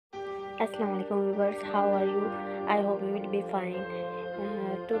Assalamualaikum viewers, how are you? I hope you will be fine.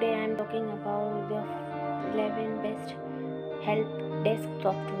 Today I am talking about the 11 best help desk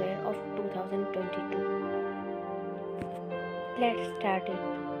software of 2022. Let's start it.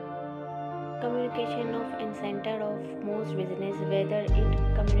 Communication of and center of most business, whether it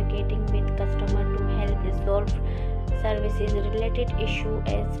communicating with customer to help resolve services related issue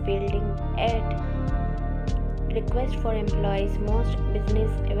as building at request for employees. Most business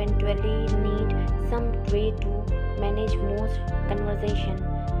eventually need some way to manage most conversation.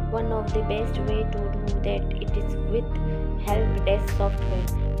 One of the best way to do that it is with help desk software.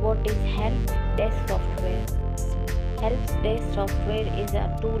 What is help desk software? Help desk software is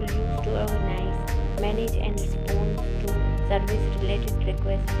a tool used to organize, manage and respond to service related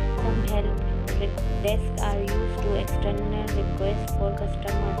requests. Some help desks are used to external requests for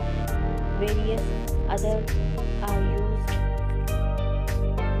customer. Various other are used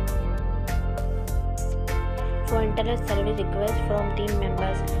for internal service requests from team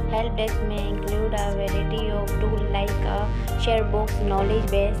members. Help desk may include a variety of tools like a ShareBox,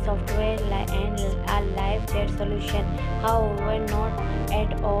 knowledge-based software, and a live chat solution. However, not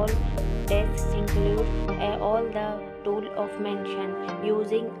at all desks include all the tools of mention.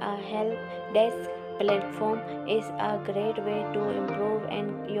 Using a help desk platform is a great way to improve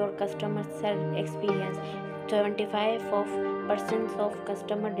and your customer service experience. 75% of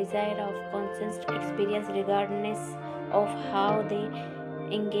customer desire of consistent experience regardless of how they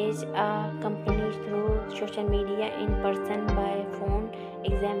engage a company through social media, in person, by phone,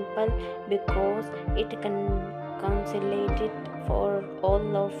 example, because it consolidated for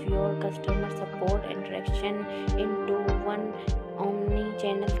all of your customer support interaction into one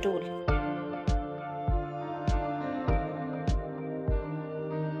omni-channel tool.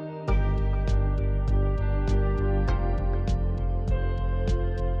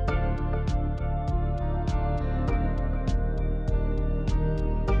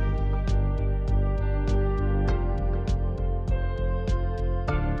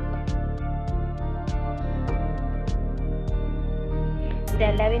 The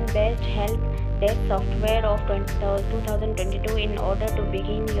 11 best help desk software of 2022. In order to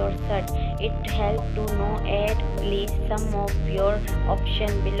begin your search, it helps to know at least some of your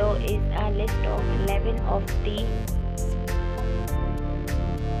options. Below is a list of 11 of the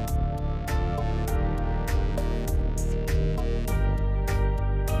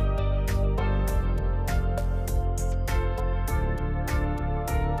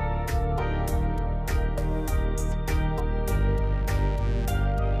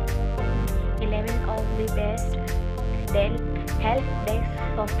best Dell help desk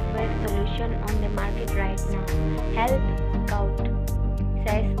software solution on the market right now. Help Scout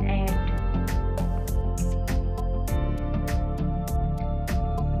says at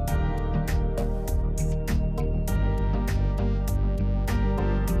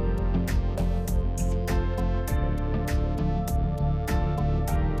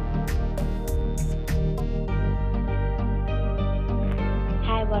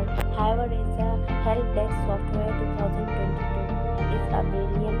 'However, is a help desk software 2022 is a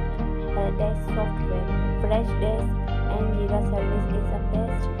brilliant desk software. Freshdesk and Jira Service is a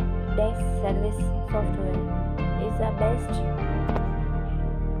best desk service software. Is a best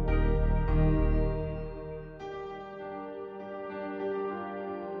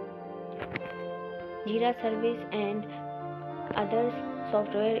Jira Service and others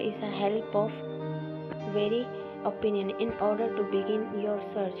software is a help of very opinion. In order to begin your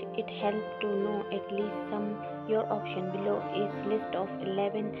search, it helps to know at least some your option. Below is list of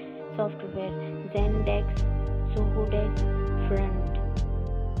 11 software: Zendesk, Suhudesk, Front,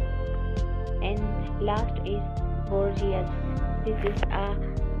 and last is Borgias. This is a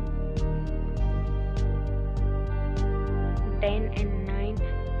 10 and 9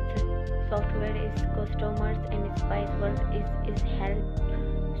 software is customers and Spiceworks is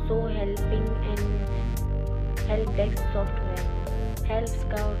helping and help desk software. Help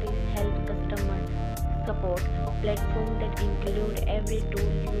Scout is help customer support platform that include every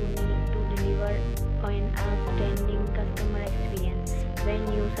tool you need to deliver an outstanding customer experience. When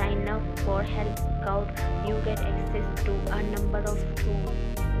you sign up for Help Scout, you get access to a number of tools.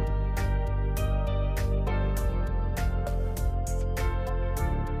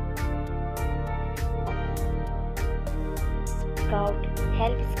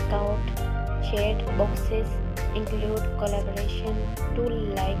 Help Scout chat boxes include collaboration tool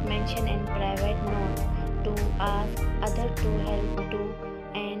like mention and private notes to ask other to help to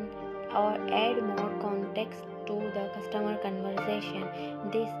and or add more context to the customer conversation.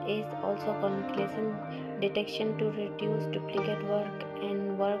 This is also conclusion detection to reduce duplicate work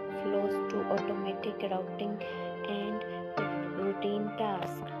and workflows to automatic routing and routine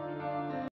tasks.